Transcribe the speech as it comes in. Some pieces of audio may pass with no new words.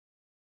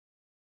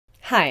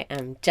Hi,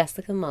 I'm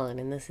Jessica Mullen,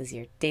 and this is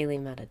your daily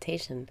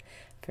meditation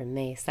for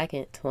May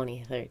 2nd,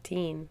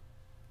 2013.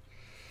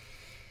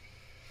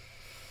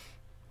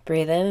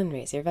 Breathe in and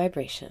raise your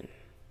vibration.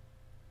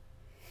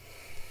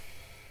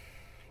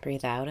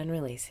 Breathe out and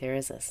release your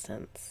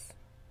resistance.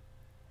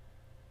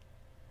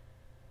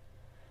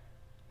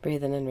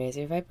 Breathe in and raise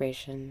your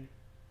vibration.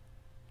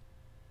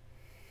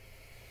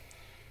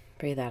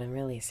 Breathe out and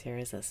release your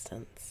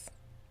resistance.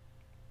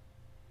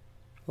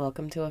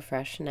 Welcome to a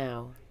fresh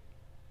now,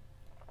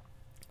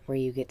 where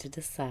you get to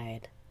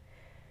decide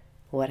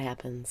what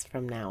happens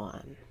from now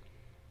on.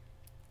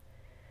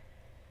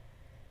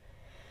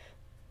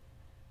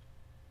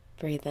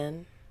 Breathe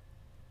in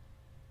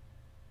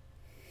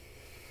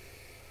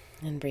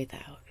and breathe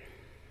out.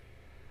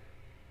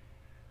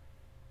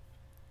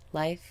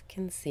 Life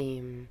can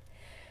seem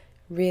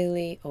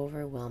really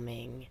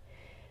overwhelming,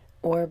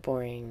 or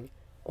boring,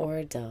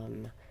 or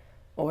dumb,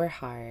 or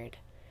hard,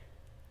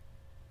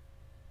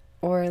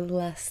 or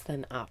less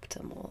than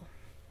optimal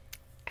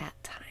at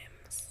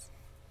times.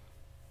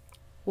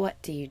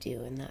 What do you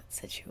do in that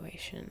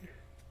situation?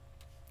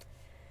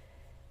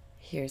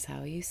 Here's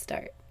how you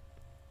start.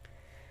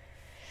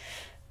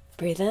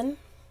 Breathe in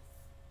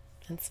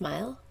and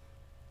smile.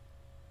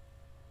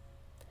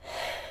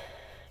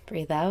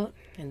 Breathe out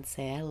and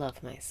say, I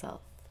love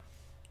myself.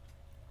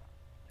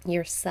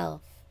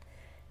 Yourself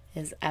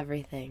is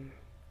everything.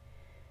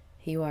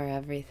 You are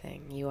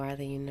everything. You are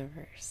the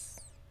universe.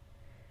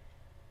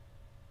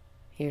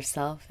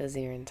 Yourself is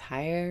your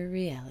entire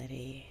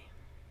reality.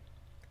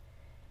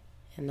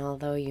 And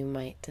although you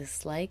might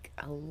dislike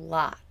a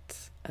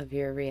lot of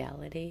your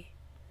reality,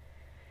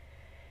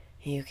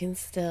 you can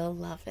still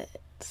love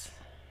it.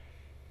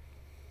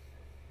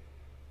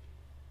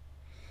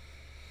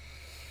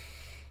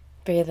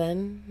 Breathe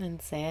in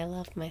and say, I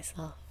love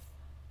myself.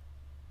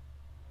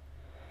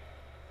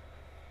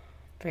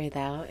 Breathe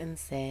out and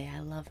say,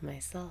 I love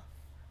myself.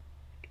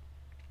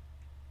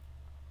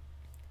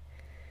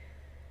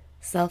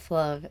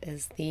 Self-love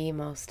is the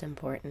most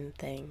important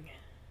thing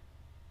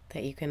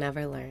that you can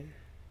ever learn.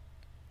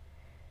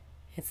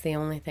 It's the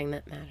only thing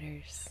that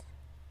matters.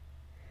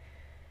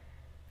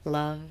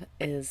 Love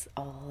is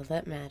all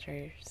that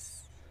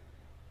matters,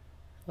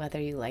 whether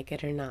you like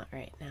it or not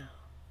right now.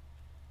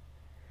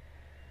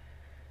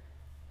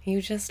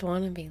 You just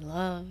want to be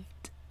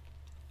loved.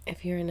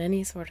 If you're in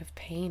any sort of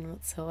pain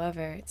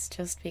whatsoever, it's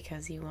just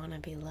because you want to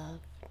be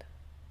loved.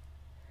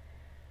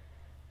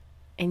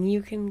 And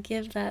you can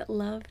give that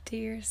love to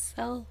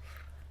yourself.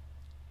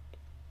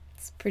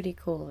 It's pretty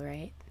cool,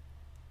 right?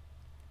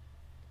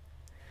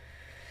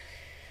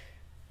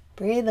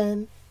 Breathe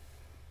in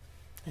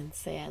and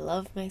say, I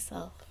love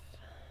myself.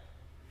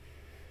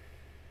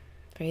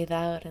 Breathe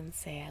out and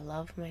say, I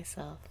love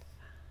myself.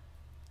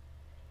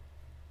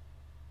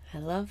 I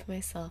love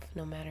myself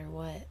no matter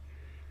what.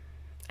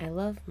 I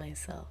love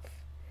myself.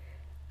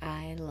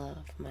 I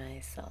love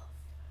myself.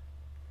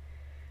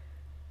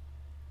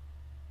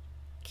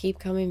 Keep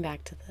coming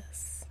back to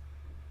this.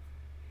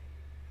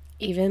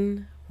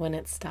 Even when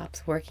it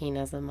stops working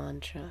as a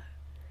mantra.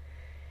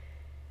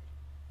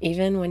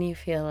 Even when you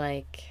feel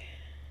like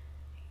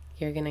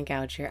you're going to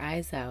gouge your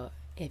eyes out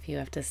if you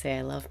have to say,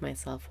 I love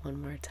myself one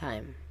more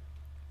time.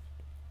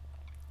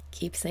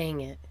 Keep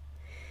saying it.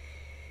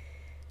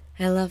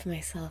 I love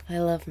myself, I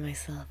love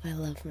myself, I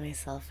love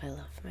myself, I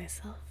love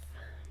myself.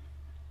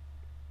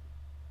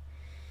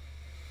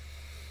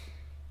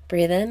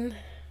 Breathe in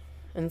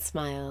and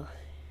smile,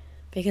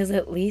 because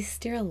at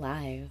least you're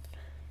alive.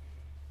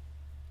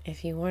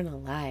 If you weren't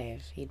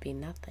alive, you'd be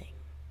nothing.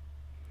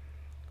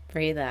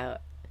 Breathe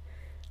out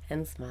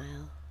and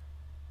smile.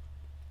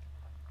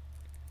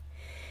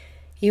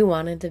 You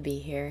wanted to be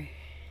here.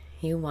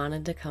 You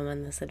wanted to come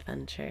on this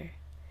adventure.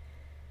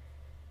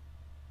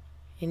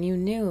 And you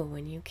knew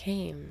when you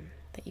came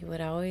that you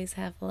would always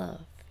have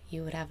love.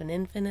 You would have an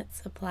infinite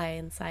supply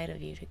inside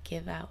of you to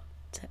give out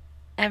to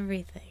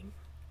everything.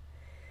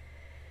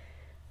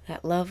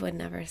 That love would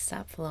never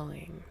stop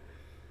flowing.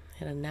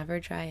 It would never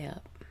dry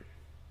up.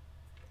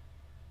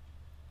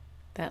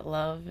 That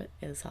love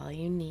is all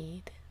you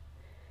need.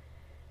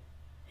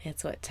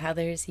 It's what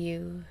tethers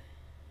you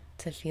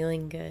to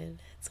feeling good.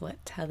 It's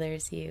what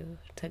tethers you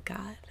to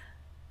God.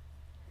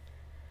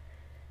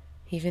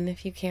 Even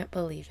if you can't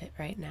believe it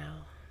right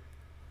now,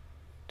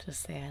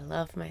 just say, I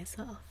love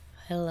myself,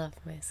 I love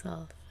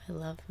myself, I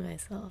love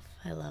myself,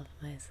 I love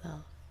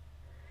myself.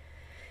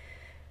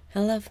 I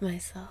love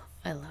myself,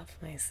 I love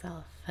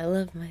myself, I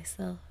love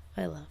myself,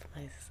 I love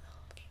myself.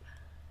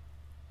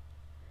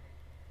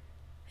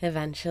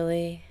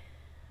 Eventually,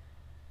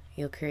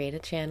 you'll create a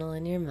channel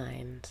in your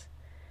mind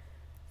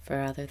for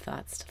other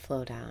thoughts to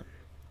flow down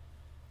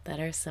that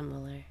are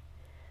similar.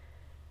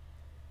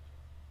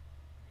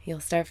 You'll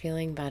start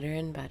feeling better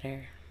and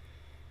better.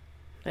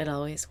 It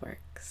always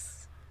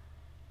works.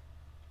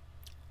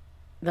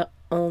 The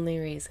only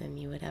reason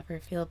you would ever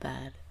feel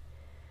bad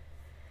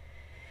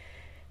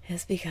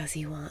is because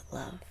you want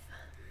love.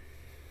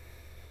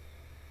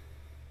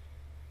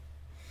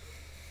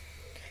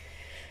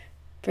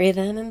 Breathe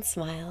in and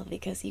smile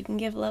because you can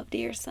give love to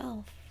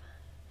yourself.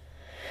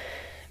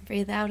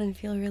 Breathe out and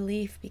feel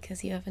relief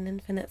because you have an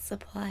infinite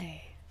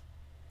supply.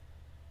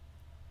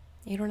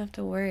 You don't have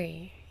to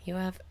worry. You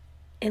have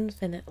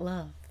infinite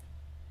love.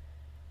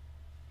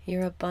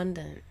 You're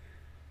abundant.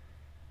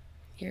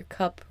 Your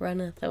cup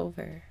runneth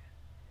over.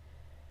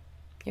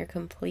 You're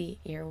complete.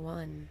 You're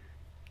one.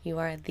 You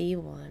are the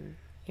one.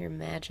 You're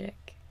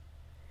magic.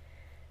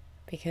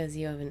 Because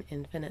you have an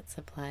infinite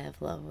supply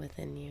of love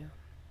within you.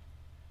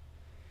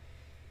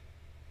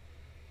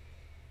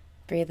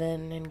 Breathe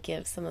in and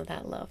give some of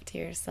that love to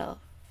yourself.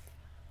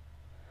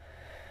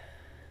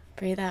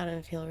 Breathe out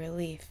and feel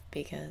relief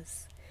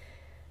because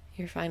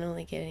you're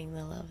finally getting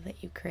the love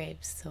that you crave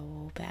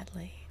so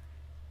badly.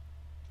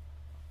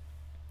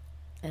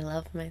 I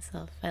love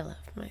myself. I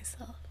love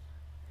myself.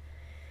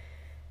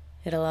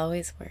 It'll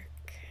always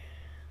work.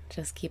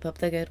 Just keep up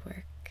the good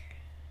work.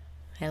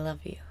 I love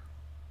you.